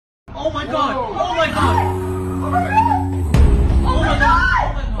Oh my god! Oh my god! Oh my god! Oh my god!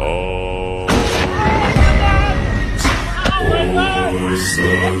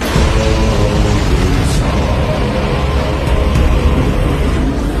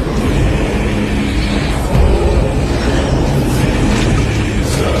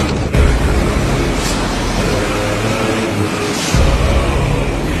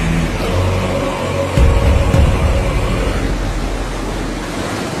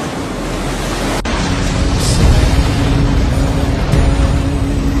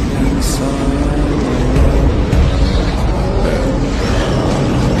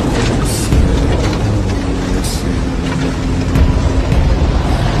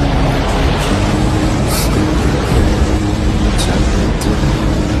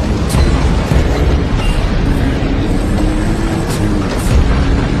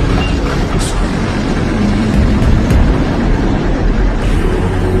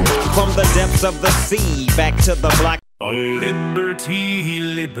 From the depths of the sea, back to the black. Liberty,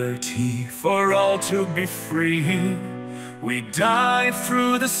 liberty, for all to be free. We dive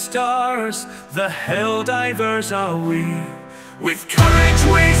through the stars, the hell divers are we. With courage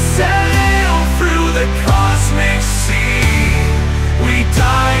we sail through the cosmic sea. We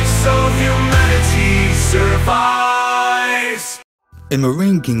dive so humanity survives. In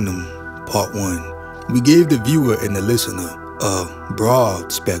Marine Kingdom, Part 1, we gave the viewer and the listener a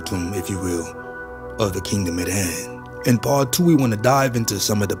broad spectrum, if you will, of the kingdom at hand. In Part 2, we want to dive into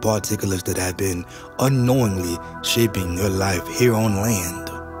some of the particulars that have been unknowingly shaping your life here on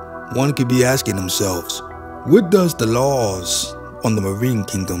land. One could be asking themselves, what does the laws on the Marine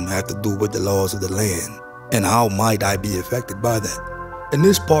Kingdom have to do with the laws of the land? And how might I be affected by that? In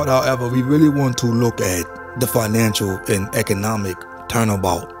this part, however, we really want to look at the financial and economic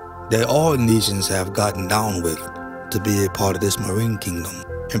turnabout that all nations have gotten down with to be a part of this Marine Kingdom.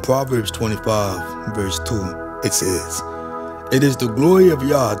 In Proverbs 25 verse 2, it says, "It is the glory of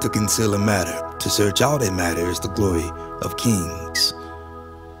Yah to conceal a matter. To search out a matter is the glory of kings."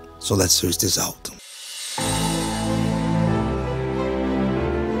 So let's search this out.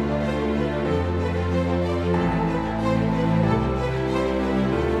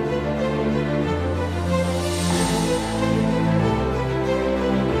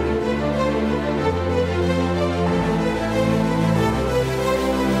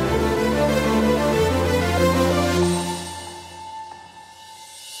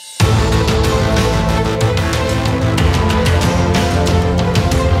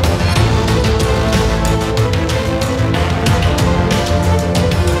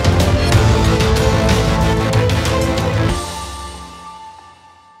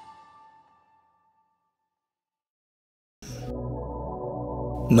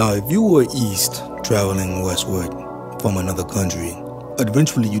 Now, if you were east, traveling westward from another country,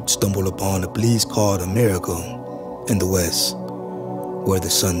 eventually you'd stumble upon a place called America in the west, where the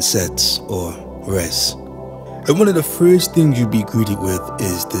sun sets or rests. And one of the first things you'd be greeted with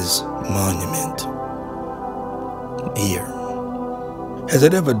is this monument here. Has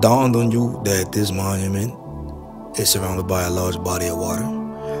it ever dawned on you that this monument is surrounded by a large body of water?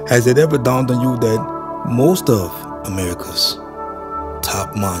 Has it ever dawned on you that most of America's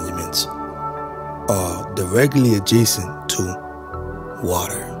top monuments are directly adjacent to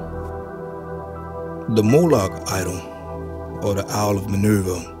water? The Moloch idol, or the Owl of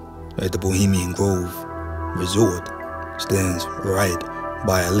Minerva at the Bohemian Grove Resort, stands right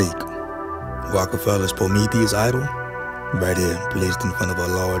by a lake. Rockefeller's Prometheus idol, right here, placed in front of a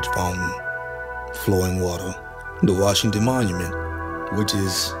large fountain, flowing water. The Washington Monument, which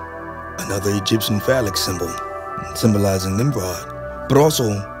is another Egyptian phallic symbol, symbolizing Nimrod, but also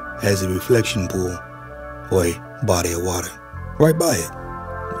has a reflection pool or a body of water right by it.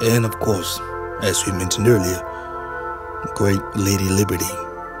 And of course, as we mentioned earlier, Great Lady Liberty,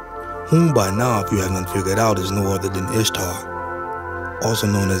 whom by now, if you haven't figured out, is no other than Ishtar, also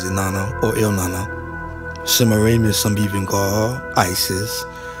known as Inanna or Ilnana. Semiramis, some even call her Isis,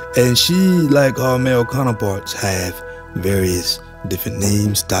 and she, like her male counterparts, have various different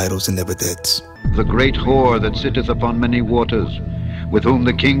names, titles, and epithets. The great whore that sitteth upon many waters, with whom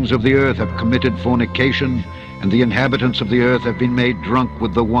the kings of the earth have committed fornication, and the inhabitants of the earth have been made drunk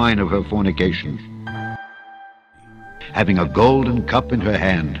with the wine of her fornication, having a golden cup in her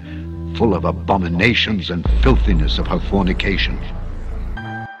hand, full of abominations and filthiness of her fornication.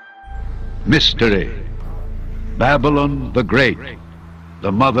 Mystery, Babylon the Great,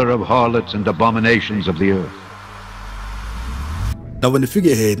 the mother of harlots and abominations of the earth. Now, when the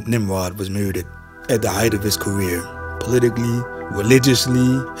figurehead Nimrod was murdered at the height of his career, politically,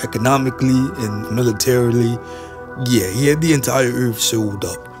 religiously, economically, and militarily, yeah, he had the entire earth sold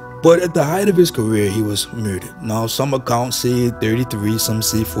up But at the height of his career, he was murdered. Now, some accounts say 33, some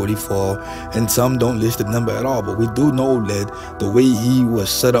say 44, and some don't list the number at all. But we do know that the way he was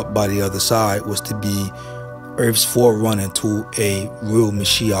set up by the other side was to be Earth's forerunner to a real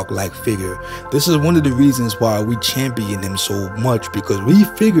Mashiach-like figure. This is one of the reasons why we champion him so much, because we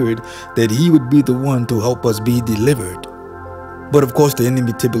figured that he would be the one to help us be delivered. But of course, the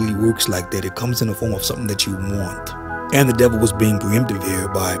enemy typically works like that. It comes in the form of something that you want. And the devil was being preemptive here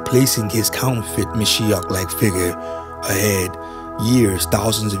by placing his counterfeit Mashiach-like figure ahead years,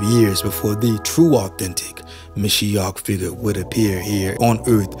 thousands of years before the true authentic Mashiach figure would appear here on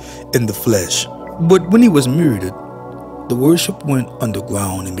earth in the flesh. But when he was murdered, the worship went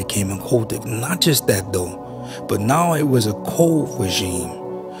underground and became occultic. Not just that though, but now it was a cult regime,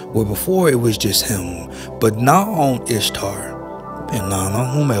 where before it was just him. But now on Ishtar, and Nana,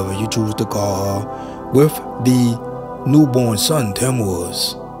 whomever you choose to call her, with the newborn son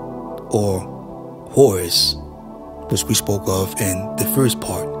Tammuz, or Horus, which we spoke of in the first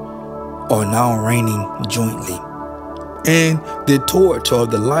part, are now reigning jointly. And the torch, or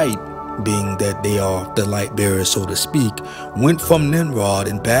the light, being that they are the light bearers, so to speak, went from Nimrod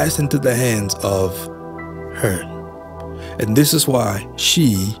and passed into the hands of her. And this is why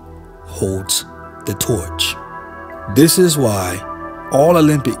she holds the torch. This is why all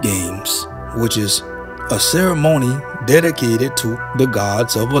Olympic Games, which is a ceremony dedicated to the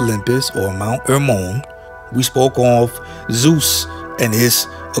gods of Olympus or Mount Hermon. We spoke of Zeus and his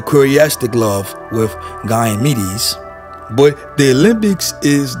Aquariastic love with Diomedes. But the Olympics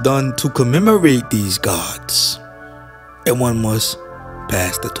is done to commemorate these gods. And one must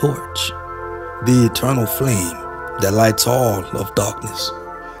pass the torch, the eternal flame that lights all of darkness.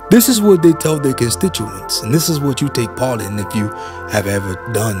 This is what they tell their constituents, and this is what you take part in if you have ever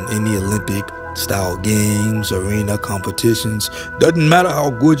done any Olympic style games, arena competitions. Doesn't matter how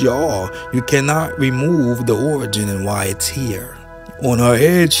good you are, you cannot remove the origin and why it's here. On her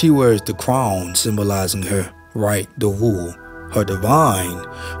head she wears the crown, symbolizing her right to rule, her divine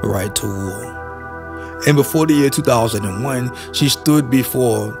right to rule. And before the year 2001, she stood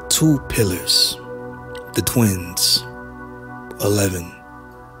before two pillars, the twins, 11,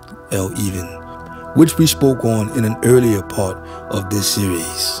 even, which we spoke on in an earlier part of this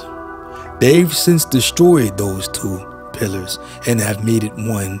series. They've since destroyed those two pillars and have made it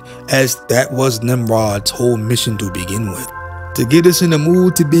one, as that was Nimrod's whole mission to begin with, to get us in the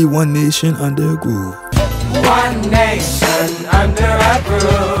mood to be one nation under a groove. One nation under a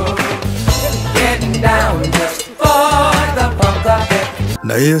groove, getting down just for the funk of it.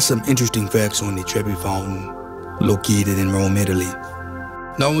 Now here's some interesting facts on the Trevi Fountain, located in Rome, Italy.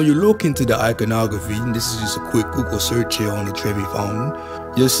 Now when you look into the iconography, and this is just a quick Google search here on the Trevi Fountain,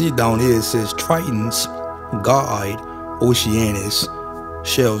 you'll see down here it says Triton's guide Oceanus,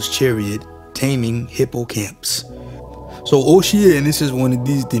 Shell's chariot, taming hippocamps. So Oceanus is one of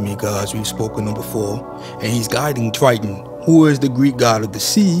these demigods we've spoken of before, and he's guiding Triton, who is the Greek god of the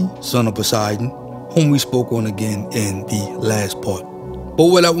sea, son of Poseidon, whom we spoke on again in the last part. But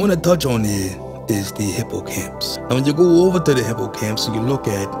what I want to touch on here is the hippocamps. Now when you go over to the hippocamps and you look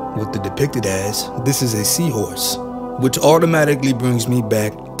at what they're depicted as, this is a seahorse, which automatically brings me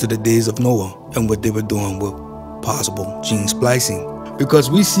back to the days of Noah and what they were doing with possible gene splicing. Because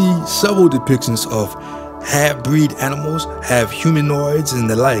we see several depictions of half-breed animals, half-humanoids and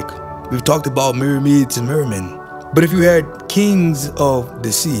the like. We've talked about mermaids and mermen. But if you had kings of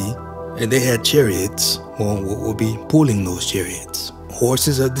the sea and they had chariots, well, what would be pulling those chariots?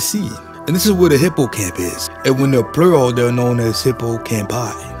 Horses of the sea. And this is where the hippocamp is. And when they're plural, they're known as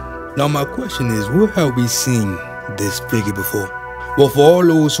hippocampi. Now my question is, where have we seen this figure before? Well, for all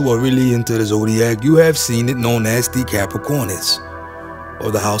those who are really into the zodiac, you have seen it known as the Capricornus, or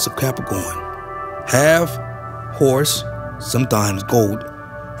the house of Capricorn. Half horse, sometimes goat,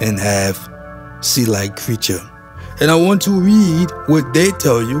 and half sea-like creature. And I want to read what they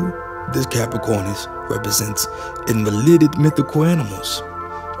tell you this Capricornus represents in related mythical animals.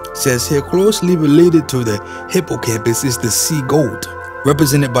 It says here, closely related to the hippocampus is the sea goat,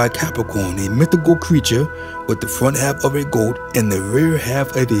 represented by Capricorn, a mythical creature with the front half of a goat and the rear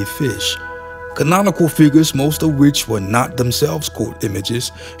half of a fish. Canonical figures, most of which were not themselves goat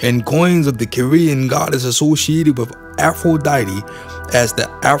images, and coins of the Korean goddess associated with Aphrodite as the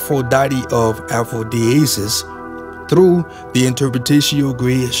Aphrodite of Aphrodisias, through the Interpretatio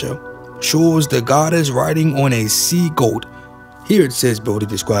Graecia, shows the goddess riding on a sea goat. Here it says, Brody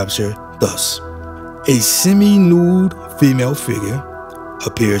describes her thus: a semi-nude female figure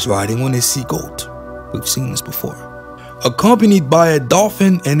appears riding on a sea goat. We've seen this before. Accompanied by a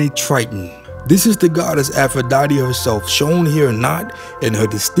dolphin and a triton. This is the goddess Aphrodite herself, shown here not in her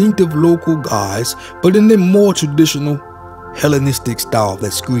distinctive local guise, but in the more traditional Hellenistic style,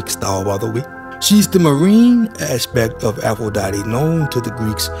 that's Greek style by the way. She's the marine aspect of Aphrodite, known to the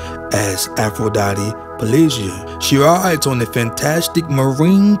Greeks as Aphrodite Pelagia. She rides on a fantastic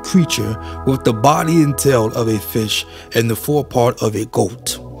marine creature with the body and tail of a fish and the forepart of a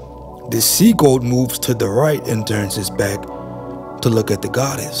goat. The sea goat moves to the right and turns its back to look at the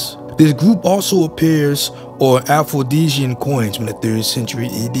goddess. This group also appears on Aphrodisian coins from the 3rd century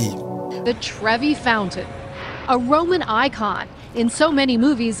AD. The Trevi Fountain, a Roman icon. In so many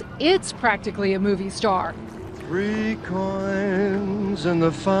movies, it's practically a movie star. 3 coins in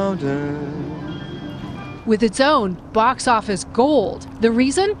the fountain. With its own box office gold. The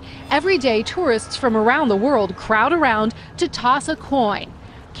reason? Every day, tourists from around the world crowd around to toss a coin.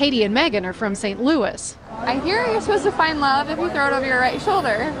 Katie and Megan are from St. Louis. I hear you're supposed to find love if you throw it over your right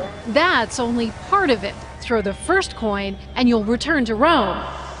shoulder. That's only part of it. Throw the first coin and you'll return to Rome.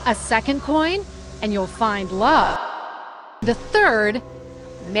 A second coin and you'll find love. The third,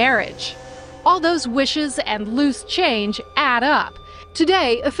 marriage. All those wishes and loose change add up.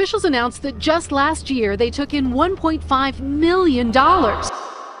 Today, officials announced that just last year they took in $1.5 million.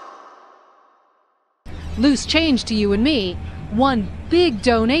 Loose change to you and me, one big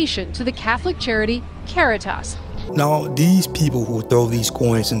donation to the Catholic charity Caritas. Now, these people who throw these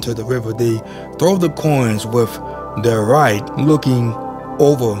coins into the river, they throw the coins with their right looking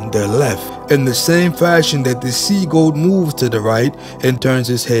over their left, in the same fashion that the sea goat moves to the right and turns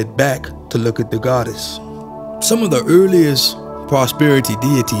its head back to look at the goddess. Some of the earliest prosperity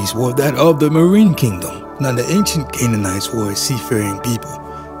deities were that of the marine kingdom. Now, the ancient Canaanites were a seafaring people.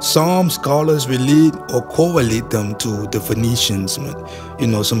 Some scholars relate or correlate them to the Phoenicians,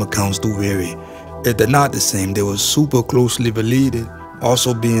 but some accounts do vary. If they're not the same, they were super closely related.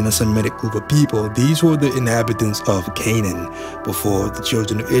 Also being a Semitic group of people, these were the inhabitants of Canaan before the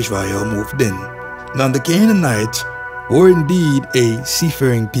children of Israel moved in. Now, the Canaanites were indeed a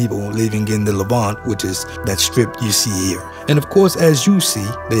seafaring people living in the Levant, which is that strip you see here. And of course, as you see,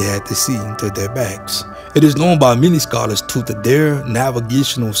 they had the sea to their backs. It is known by many scholars too that their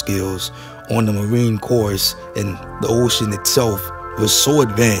navigational skills on the marine course and the ocean itself was so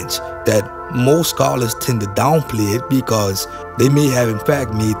advanced that most scholars tend to downplay it because they may have in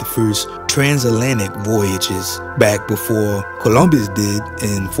fact made the first transatlantic voyages back before Columbus did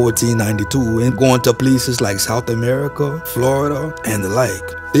in 1492 and going to places like South America, Florida, and the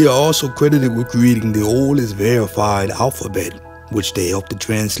like. They are also credited with creating the oldest verified alphabet, which they helped to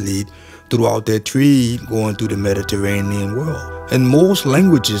translate throughout their trade going through the Mediterranean world. And most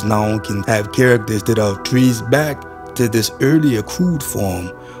languages now can have characters that are traced back to this earlier crude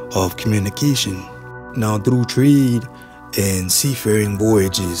form of communication. Now, through trade and seafaring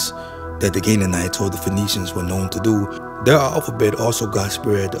voyages that the Canaanites or the Phoenicians were known to do, their alphabet also got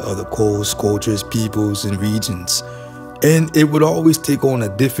spread to other coasts, cultures, peoples, and regions. And it would always take on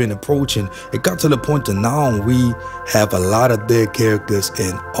a different approach, and it got to the point that now we have a lot of their characters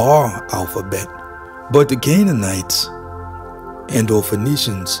in our alphabet. But the Canaanites and or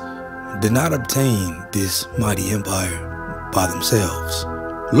Phoenicians did not obtain this mighty empire by themselves.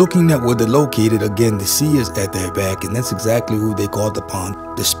 Looking at where they're located, again, the sea is at their back, and that's exactly who they called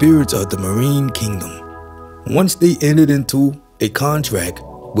upon, the spirits of the marine kingdom. Once they entered into a contract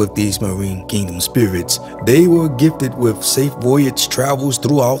with these marine kingdom spirits, they were gifted with safe voyage travels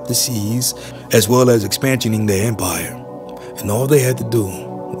throughout the seas, as well as expanding their empire. And all they had to do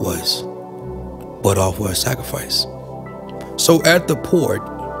was but offer a sacrifice. So at the port,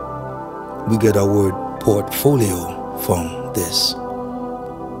 we get our word portfolio from this.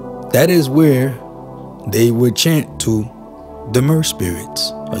 That is where they would chant to the mer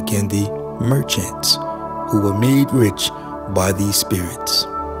spirits, again the merchants who were made rich by these spirits.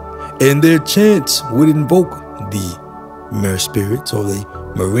 And their chants would invoke the mer spirits or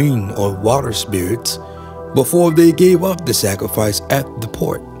the marine or water spirits before they gave up the sacrifice at the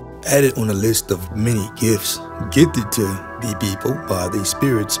port. Added on a list of many gifts gifted to the people by these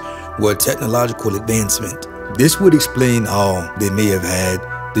spirits were technological advancement. This would explain how they may have had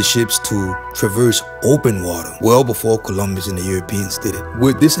the ships to traverse open water well before Columbus and the Europeans did it.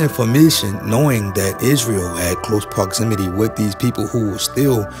 With this information, knowing that Israel had close proximity with these people who were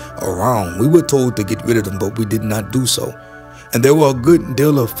still around, we were told to get rid of them, but we did not do so. And there were a good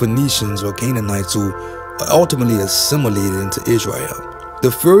deal of Phoenicians or Canaanites who ultimately assimilated into Israel.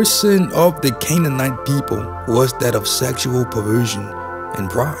 The first sin of the Canaanite people was that of sexual perversion and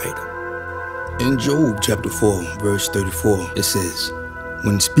pride. In Job chapter 4, verse 34, it says,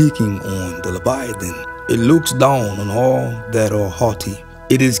 when speaking on the Leviathan, it looks down on all that are haughty.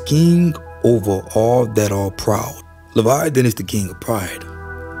 It is king over all that are proud. Leviathan is the king of pride.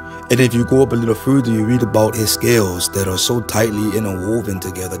 And if you go up a little further, you read about his scales that are so tightly interwoven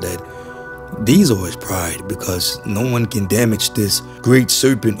together that these are his pride, because no one can damage this great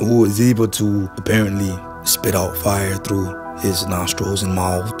serpent who is able to apparently spit out fire through his nostrils and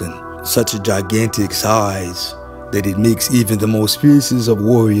mouth, and such a gigantic size that it makes even the most fiercest of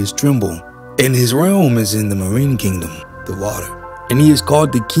warriors tremble. And his realm is in the marine kingdom, the water. And he is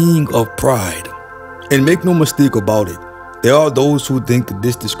called the king of pride. And make no mistake about it, there are those who think that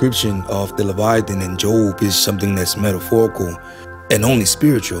this description of the Leviathan in Job is something that's metaphorical and only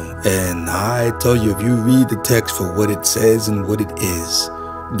spiritual. And I tell you, if you read the text for what it says and what it is,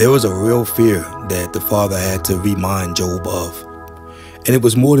 there was a real fear that the Father had to remind Job of. And it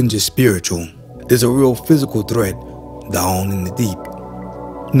was more than just spiritual. There's a real physical threat down in the deep.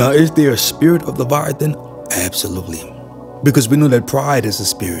 Now, is there a spirit of Leviathan? Absolutely. Because we know that pride is a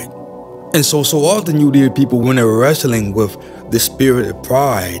spirit. And so often you hear people, when they're wrestling with the spirit of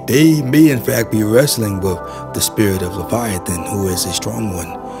pride, they may in fact be wrestling with the spirit of Leviathan, who is a strong one,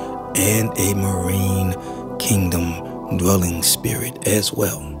 and a marine kingdom dwelling spirit as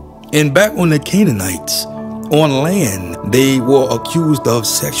well. And back on the Canaanites, on land, they were accused of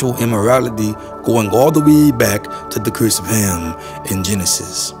sexual immorality, going all the way back to the curse of Ham in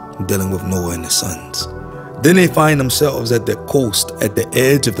Genesis, dealing with Noah and his sons. Then they find themselves at the coast, at the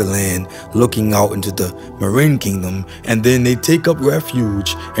edge of the land, looking out into the marine kingdom, and then they take up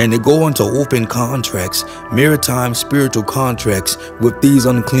refuge and they go into open contracts, maritime spiritual contracts with these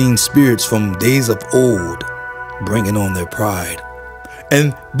unclean spirits from days of old, bringing on their pride.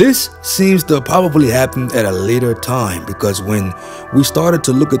 And this seems to probably happen at a later time, because when we started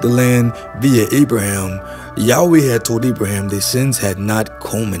to look at the land via Abraham, Yahweh had told Abraham their sins had not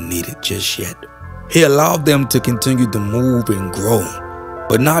culminated just yet. He allowed them to continue to move and grow,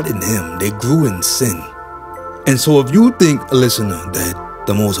 but not in him. They grew in sin. And so if you think, listener, that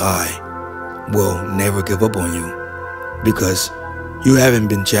the Most High will never give up on you because you haven't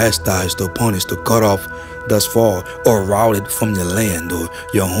been chastised or punished or cut off thus far, or routed from your land or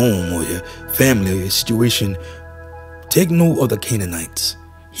your home or your family or your situation, take note of the Canaanites.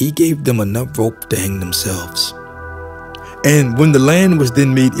 He gave them enough rope to hang themselves. And when the land was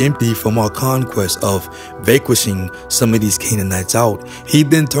then made empty from our conquest of vanquishing some of these Canaanites out, he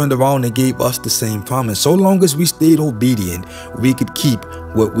then turned around and gave us the same promise. So long as we stayed obedient, we could keep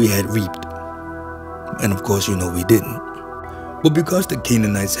what we had reaped. And of course, you know, we didn't. But because the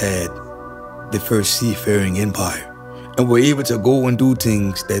Canaanites had the first seafaring empire and were able to go and do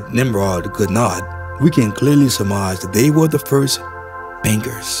things that Nimrod could not, we can clearly surmise that they were the first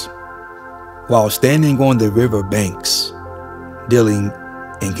bankers. While standing on the river banks, dealing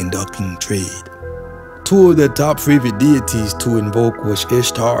and conducting trade. Two of their top favorite deities to invoke was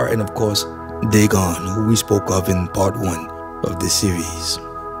Ishtar and of course Dagon, who we spoke of in part 1 of this series.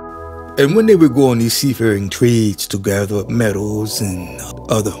 And when they would go on these seafaring trades to gather up metals and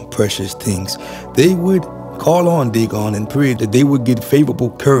other precious things, they would call on Dagon and pray that they would get favorable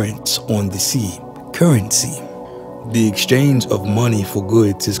currents on the sea. Currency. The exchange of money for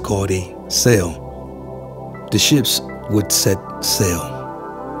goods is called a sale. The ships would set sail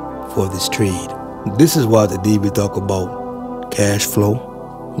for this trade. This is why today we talk about cash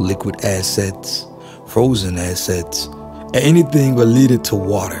flow, liquid assets, frozen assets, and anything related to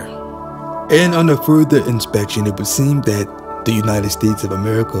water. And under further inspection, it would seem that the United States of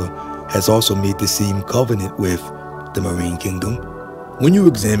America has also made the same covenant with the Marine Kingdom. When you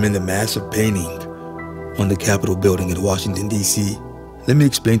examine the massive painting on the Capitol building in Washington, D.C., let me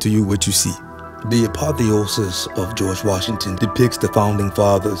explain to you what you see. The apotheosis of George Washington depicts the founding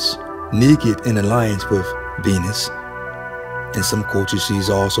fathers naked in alliance with Venus. In some cultures, she is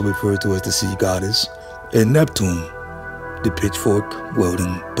also referred to as the sea goddess. And Neptune, the pitchfork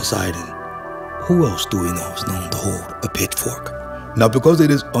wielding Poseidon. Who else do we know is known to hold a pitchfork? Now, because of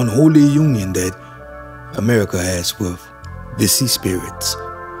this unholy union that America has with the sea spirits,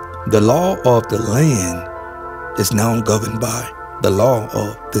 the law of the land is now governed by the law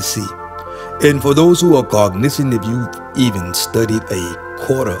of the sea. And for those who are cognizant, if you've even studied a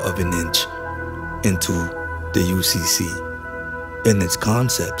quarter of an inch into the UCC and its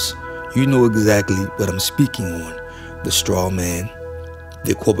concepts, you know exactly what I'm speaking on. The straw man,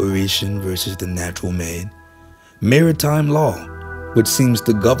 the corporation versus the natural man, maritime law, which seems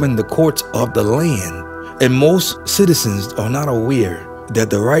to govern the courts of the land. And most citizens are not aware that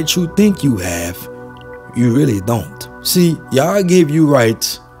the rights you think you have, you really don't. See, Yah gave you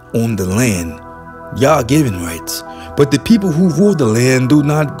rights on the land, Yah given rights, but the people who rule the land do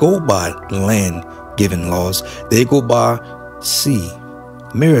not go by land given laws. They go by sea,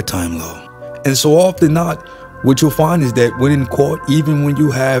 maritime law. And so often not, what you'll find is that when in court, even when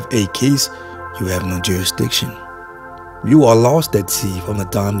you have a case, you have no jurisdiction. You are lost at sea from the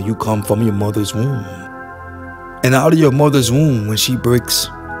time that you come from your mother's womb. And out of your mother's womb, when she breaks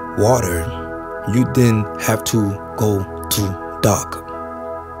water, you then have to go to dock.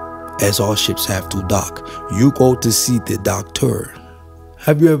 As all ships have to dock, you go to see the doctor.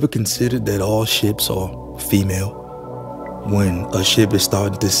 Have you ever considered that all ships are female? When a ship is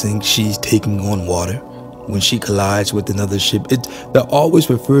starting to sink, she's taking on water. When she collides with another ship, they're always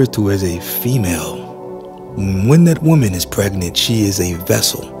referred to as a female. When that woman is pregnant, she is a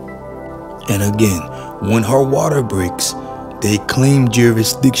vessel. And again, when her water breaks, they claim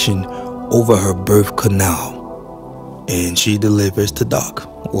jurisdiction over her birth canal. And she delivers to doc,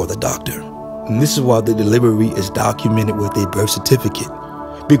 or the doctor. And this is why the delivery is documented with a birth certificate.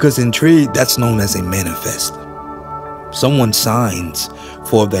 Because in trade, that's known as a manifest. Someone signs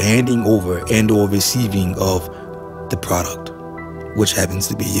for the handing over and or receiving of the product, which happens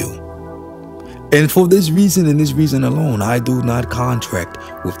to be you. And for this reason and this reason alone, I do not contract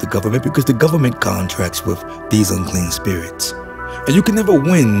with the government, because the government contracts with these unclean spirits. And you can never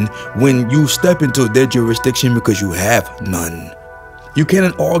win when you step into their jurisdiction because you have none. You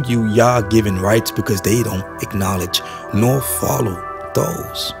cannot argue Yah given rights because they don't acknowledge nor follow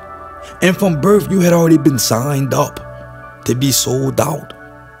those. And from birth, you had already been signed up to be sold out.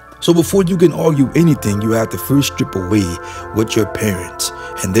 So before you can argue anything, you have to first strip away what your parents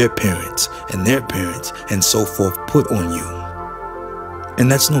and their parents and their parents and so forth put on you.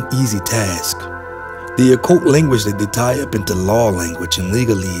 And that's no easy task. The occult language that they tie up into law language and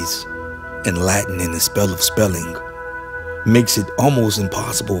legalese and Latin and the spell of spelling makes it almost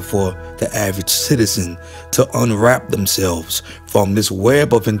impossible for the average citizen to unwrap themselves from this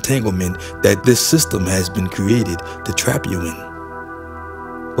web of entanglement that this system has been created to trap you in.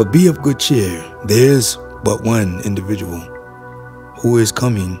 But be of good cheer, there is but one individual who is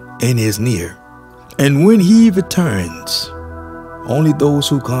coming and is near. And when he returns, only those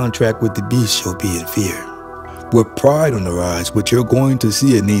who contract with the beast shall be in fear. With pride on the rise, what you're going to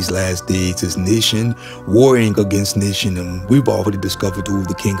see in these last days is nation warring against nation, and we've already discovered who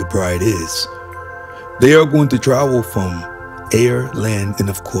the king of pride is. They are going to travel from air, land, and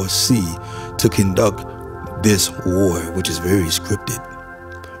of course sea to conduct this war, which is very scripted.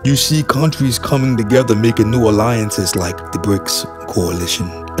 You see countries coming together, making new alliances like the BRICS coalition,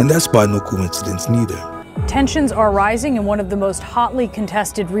 and that's by no coincidence neither. Tensions are rising in one of the most hotly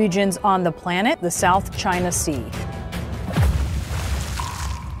contested regions on the planet, the South China Sea.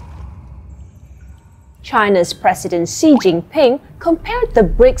 China's President Xi Jinping compared the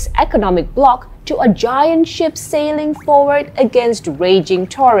BRICS economic bloc to a giant ship sailing forward against raging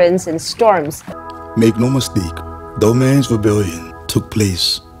torrents and storms. Make no mistake, though man's rebellion took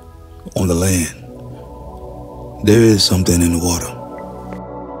place on the land, there is something in the water.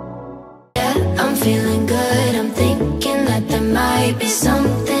 I'm feeling good, I'm thinking that there might be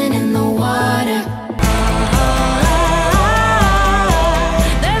something in the water.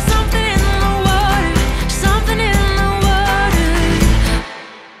 There's something in the water, something in the water.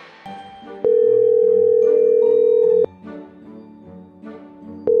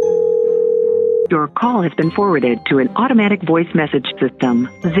 Your call has been forwarded to an automatic voice message system.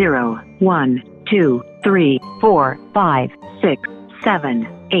 0, 1, 2, 3, 4, 5, 6, 7,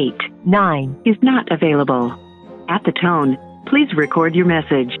 8, 9 is not available. At the tone, please record your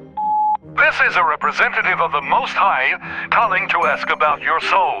message. This is a representative of the Most High calling to ask about your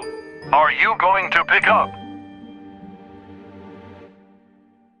soul. Are you going to pick up?